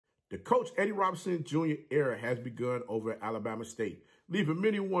The Coach Eddie Robinson Jr. era has begun over at Alabama State, leaving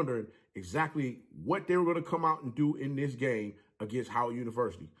many wondering exactly what they were going to come out and do in this game against Howard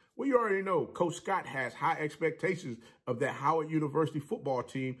University. Well, you already know Coach Scott has high expectations of that Howard University football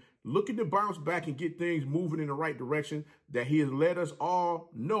team, looking to bounce back and get things moving in the right direction, that he has let us all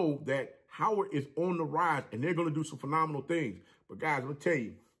know that Howard is on the rise and they're going to do some phenomenal things. But guys, I'm going to tell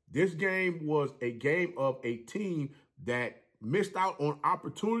you, this game was a game of a team that missed out on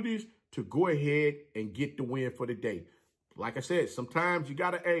opportunities to go ahead and get the win for the day. Like I said, sometimes you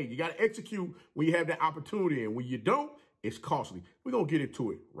gotta execute when you have that opportunity, and when you don't, it's costly. We're gonna get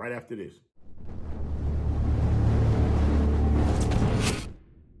into it right after this.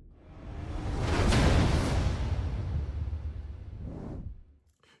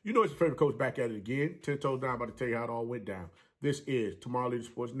 You know it's your favorite coach back at it again. 10 toes down, about to tell you how it all went down. This is Tomorrow Leader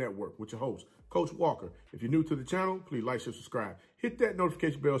Sports Network with your host, Coach Walker. If you're new to the channel, please like, share, subscribe. Hit that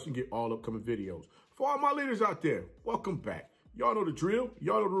notification bell so you can get all upcoming videos. For all my leaders out there, welcome back. Y'all know the drill.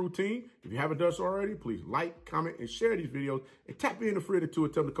 Y'all know the routine. If you haven't done so already, please like, comment, and share these videos. And tap in the friend or two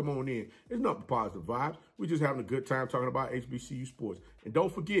and tell them to come on in. It's nothing but positive vibes. We're just having a good time talking about HBCU sports. And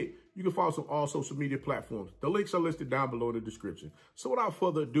don't forget, you can follow us on all social media platforms. The links are listed down below in the description. So without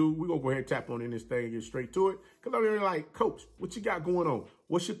further ado, we're going to go ahead and tap on in this thing and get straight to it. Because I'm really like, Coach, what you got going on?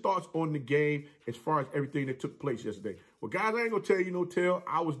 What's your thoughts on the game as far as everything that took place yesterday? Well, guys, I ain't going to tell you no tale.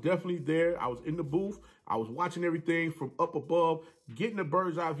 I was definitely there. I was in the booth. I was watching everything from up above, getting a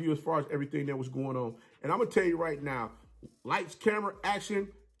bird's eye view as far as everything that was going on. And I'm going to tell you right now, lights, camera, action,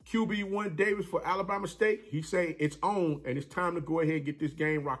 QB1 Davis for Alabama State. He say it's on and it's time to go ahead and get this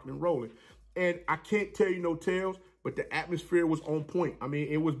game rocking and rolling. And I can't tell you no tales, but the atmosphere was on point. I mean,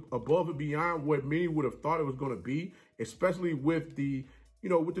 it was above and beyond what many would have thought it was going to be, especially with the,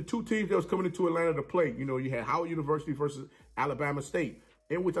 with the two teams that was coming into Atlanta to play. You had Howard University versus Alabama State,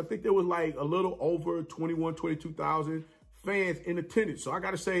 in which I think there was like a little over 22,000 fans in attendance. So I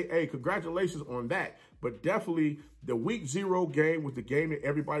got to say, hey, congratulations on that. But definitely the week 0 game was the game that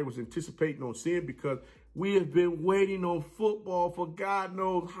everybody was anticipating on seeing, because we have been waiting on football for God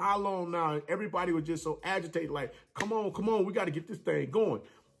knows how long now. And everybody was just so agitated, like, come on, we got to get this thing going.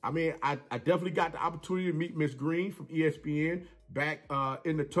 I mean, I definitely got the opportunity to meet Miss Green from ESPN back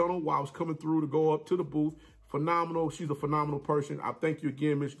in the tunnel while I was coming through to go up to the booth. Phenomenal. She's a phenomenal person. I thank you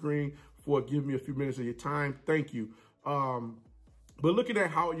again, Miss Green, for giving me a few minutes of your time. Thank you. But looking at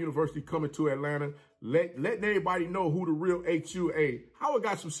Howard University coming to Atlanta, letting everybody know who the real HU. Howard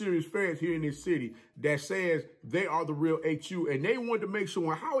got some serious fans here in this city that says they are the real HU. And they wanted to make sure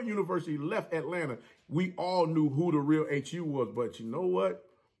when Howard University left Atlanta, we all knew who the real HU was. But you know what?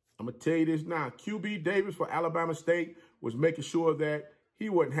 I'm going to tell you this now. QB Davis for Alabama State was making sure that he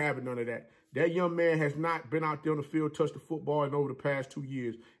wasn't having none of that. That young man has not been out there on the field, touched the football in over the past 2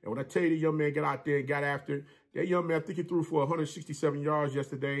 years. And when I tell you the young man got out there and got after it, that young man, I think he threw for 167 yards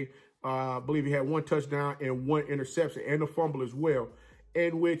yesterday. I believe he had 1 touchdown and 1 interception and a fumble as well,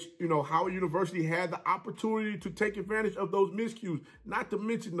 in which, Howard University had the opportunity to take advantage of those miscues, not to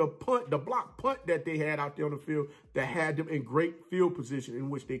mention the block punt that they had out there on the field that had them in great field position in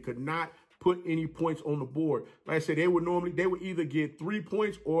which they could not put any points on the board. Like I said, they would either get 3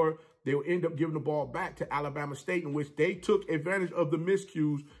 points or they would end up giving the ball back to Alabama State, in which they took advantage of the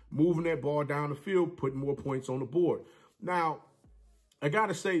miscues, moving that ball down the field, putting more points on the board. Now, I got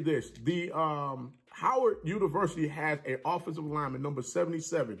to say this. The Howard University has an offensive lineman, number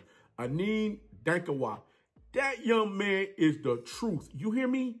 77, Aneen Dankawa. That young man is the truth. You hear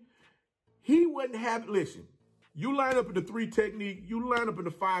me? He wouldn't have, listen, you line up in the 3 technique, you line up in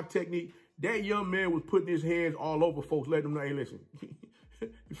the 5 technique, that young man was putting his hands all over folks, letting them know, hey, listen,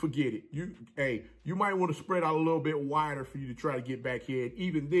 forget it. You might want to spread out a little bit wider for you to try to get back here. And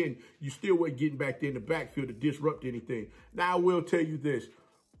even then, you still weren't getting back there in the backfield to disrupt anything. Now, I will tell you this.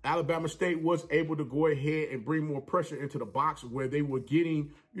 Alabama State was able to go ahead and bring more pressure into the box where they were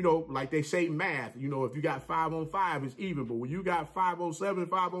getting, like they say, math. If you got 5 on 5, it's even. But when you got 5 on 7,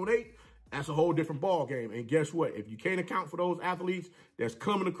 5 on 8, that's a whole different ball game. And guess what? If you can't account for those athletes that's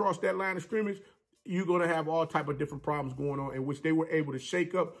coming across that line of scrimmage, you're going to have all type of different problems going on, in which they were able to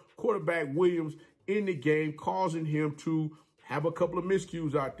shake up quarterback Williams in the game, causing him to have a couple of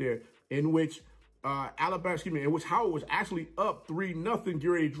miscues out there, in which in which Howard was actually up 3-0, getting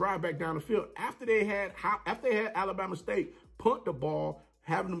ready to drive back down the field after they had Alabama State punt the ball,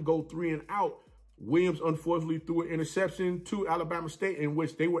 having them go 3 and out. Williams unfortunately threw an interception to Alabama State, in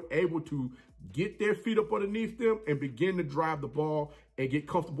which they were able to get their feet up underneath them and begin to drive the ball and get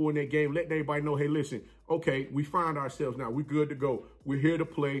comfortable in that game, letting everybody know, hey, listen, okay, we find ourselves now. We're good to go. We're here to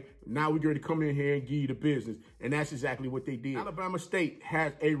play. Now we're going to come in here and give you the business. And that's exactly what they did. Alabama State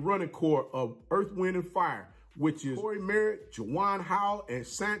has a running core of Earth, Wind, and Fire, which is Corey Merritt, Juwan Howell, and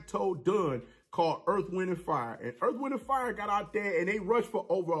Santo Dunn, called Earth, Wind, and Fire. And Earth, Wind, and Fire got out there and they rushed for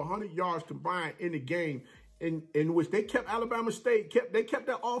over 100 yards combined in the game, in which they kept Alabama State, they kept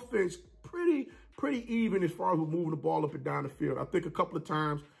that offense pretty even as far as moving the ball up and down the field. I think a couple of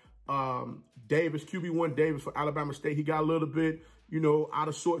times, Davis, QB1 Davis for Alabama State, he got a little bit, out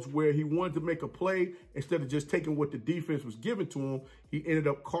of sorts where he wanted to make a play instead of just taking what the defense was giving to him. He ended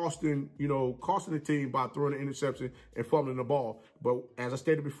up costing the team by throwing an interception and fumbling the ball. But as I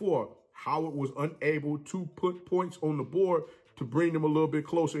stated before, Howard was unable to put points on the board to bring them a little bit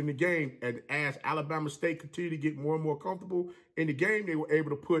closer in the game. And as Alabama State continued to get more and more comfortable in the game, they were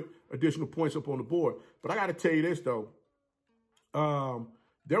able to put additional points up on the board. But I got to tell you this, though.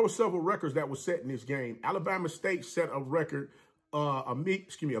 There were several records that were set in this game. Alabama State set a record, a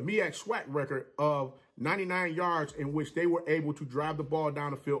MEAC SWAC record of 99 yards in which they were able to drive the ball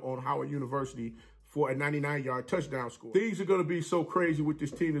down the field on Howard University for a 99-yard touchdown score. Things are going to be so crazy with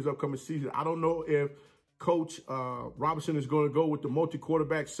this team this upcoming season. I don't know if Coach Robinson is going to go with the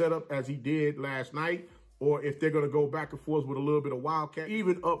multi-quarterback setup as he did last night, or if they're going to go back and forth with a little bit of wildcat.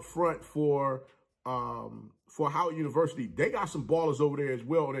 Even up front for Howard University, they got some ballers over there as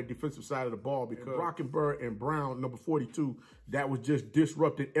well on that defensive side of the ball, because Brockenberg and Brown, number 42, that was just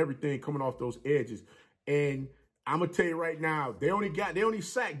disrupting everything coming off those edges. And I'm going to tell you right now, they only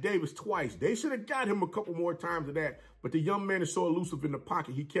sacked Davis twice. They should have got him a couple more times of that. But the young man is so elusive in the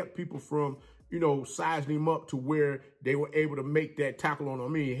pocket. He kept people from, sizing him up to where they were able to make that tackle on him. I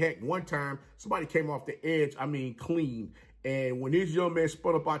mean, heck, one time somebody came off the edge, clean. And when this young man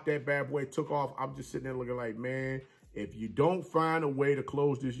spun up out that bad boy, took off, I'm just sitting there looking like, man, if you don't find a way to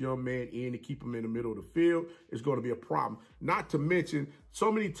close this young man in to keep him in the middle of the field, it's going to be a problem. Not to mention,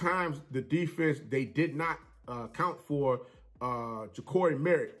 so many times the defense, they did not count for Corey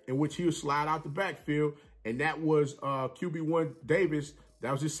Merritt, in which he would slide out the backfield, and that was QB1 Davis.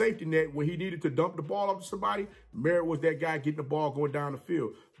 That was his safety net. When he needed to dump the ball off to somebody, Merritt was that guy getting the ball going down the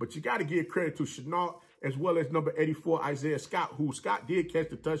field. But you got to give credit to Chenault as well as number 84, Isaiah Scott, who Scott did catch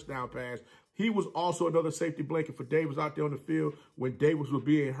the touchdown pass. He was also another safety blanket for Davis out there on the field when Davis was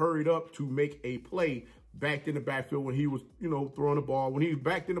being hurried up to make a play backed in the backfield when he was, throwing the ball. When he was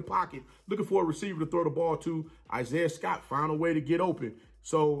backed in the pocket, looking for a receiver to throw the ball to, Isaiah Scott found a way to get open.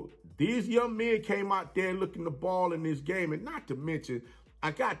 So these young men came out there looking the ball in this game. And not to mention, I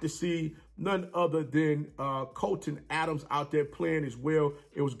got to see none other than Colton Adams out there playing as well.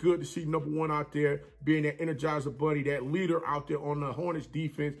 It was good to see number 1 out there being that energizer bunny, that leader out there on the Hornets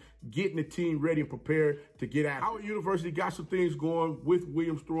defense, getting the team ready and prepared to get out. Howard University got some things going with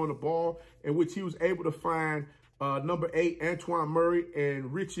Williams throwing the ball, in which he was able to find number 8, Antoine Murray,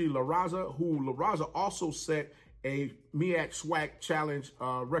 and Richie LaRaza, who LaRaza also set a MEAC SWAC Challenge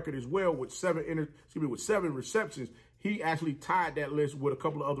record as well with 7 receptions. He actually tied that list with a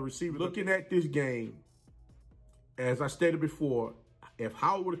couple of other receivers. Looking at this game, as I stated before, if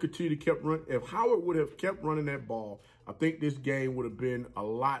Howard would have kept running that ball, I think this game would have been a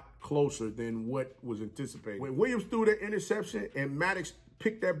lot closer than what was anticipated. When Williams threw that interception and Maddox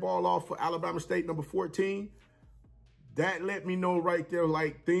picked that ball off for Alabama State, number 14, that let me know right there,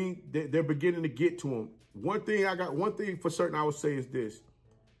 like, they're beginning to get to him. One thing for certain I would say is this.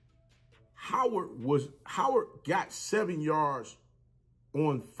 Howard got 7 yards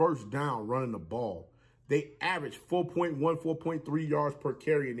on first down running the ball. They averaged 4.1, 4.3 yards per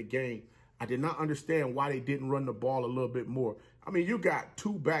carry in the game. I did not understand why they didn't run the ball a little bit more. I mean, you got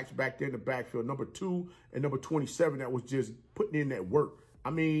 2 backs back there in the backfield, number 2 and number 27, that was just putting in that work. I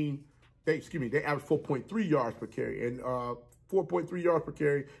mean, they averaged 4.3 yards per carry, and 4.3 yards per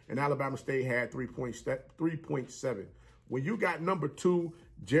carry, and Alabama State had 3.7. When you got number 2,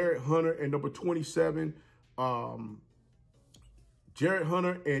 Jared Hunter, and number 27, Jared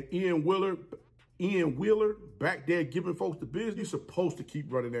Hunter and Ian Wheeler back there giving folks the business, you're supposed to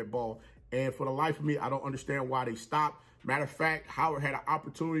keep running that ball. And for the life of me, I don't understand why they stopped. Matter of fact, Howard had an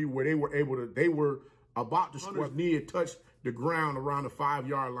opportunity where they were about to score. His knee had touched the ground around the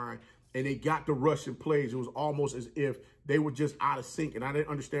 5-yard line, and they got the rushing plays. It was almost as if they were just out of sync. And I didn't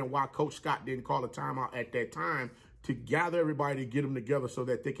understand why Coach Scott didn't call a timeout at that time to gather everybody, to get them together so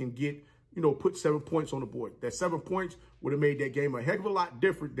that they can get, put 7 points on the board. That 7 points would have made that game a heck of a lot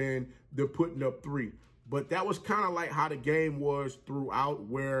different than they're putting up 3. But that was kind of like how the game was throughout,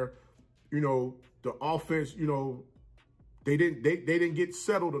 where, the offense, They didn't get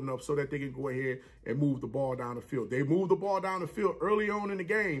settled enough so that they can go ahead and move the ball down the field. They moved the ball down the field early on in the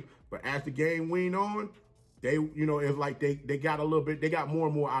game, but as the game went on, it's like they got a little bit, they got more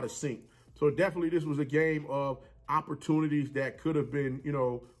and more out of sync. So definitely this was a game of opportunities that could have been,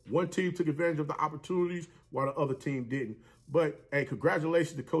 one team took advantage of the opportunities while the other team didn't. But hey,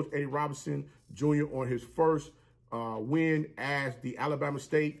 congratulations to Coach Eddie Robinson Jr. on his first win as the Alabama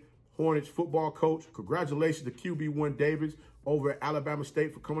State Hornets football coach. Congratulations to QB1 Davis over at Alabama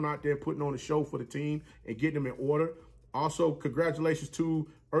State for coming out there and putting on a show for the team and getting them in order. Also, congratulations to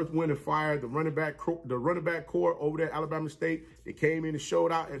Earth, Wind, and Fire, the running back core over there at Alabama State. They came in and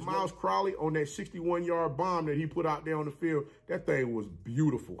showed out. And Miles Crowley on that 61-yard bomb that he put out there on the field, that thing was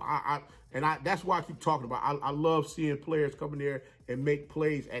beautiful. That's why I keep talking about. I love seeing players come in there and make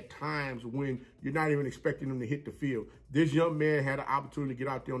plays at times when you're not even expecting them to hit the field. This young man had an opportunity to get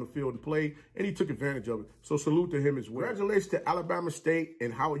out there on the field and play, and he took advantage of it. So salute to him as well. Congratulations to Alabama State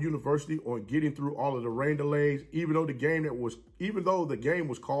and Howard University on getting through all of the rain delays, even though the game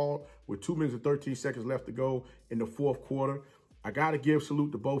was called with 2 minutes and 13 seconds left to go in the fourth quarter. I got to give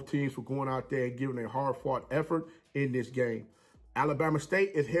salute to both teams for going out there and giving a hard-fought effort in this game. Alabama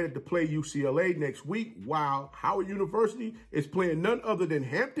State is headed to play UCLA next week, while Howard University is playing none other than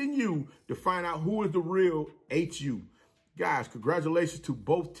Hampton U to find out who is the real HU. Guys, congratulations to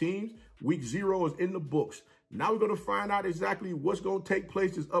both teams. Week 0 is in the books. Now we're going to find out exactly what's going to take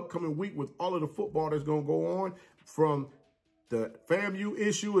place this upcoming week with all of the football that's going to go on, from the FAMU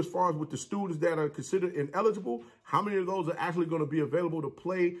issue as far as with the students that are considered ineligible. How many of those are actually going to be available to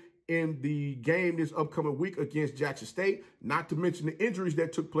play in the game this upcoming week against Jackson State, not to mention the injuries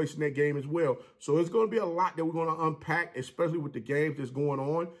that took place in that game as well. So it's going to be a lot that we're going to unpack, especially with the games that's going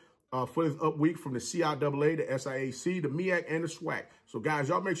on for this up week from the CIAA, the SIAC, the MEAC, and the SWAC. So guys,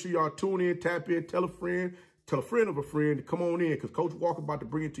 y'all make sure y'all tune in, tap in, tell a friend of a friend to come on in, because Coach Walker about to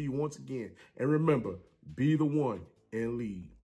bring it to you once again. And remember, be the one and lead.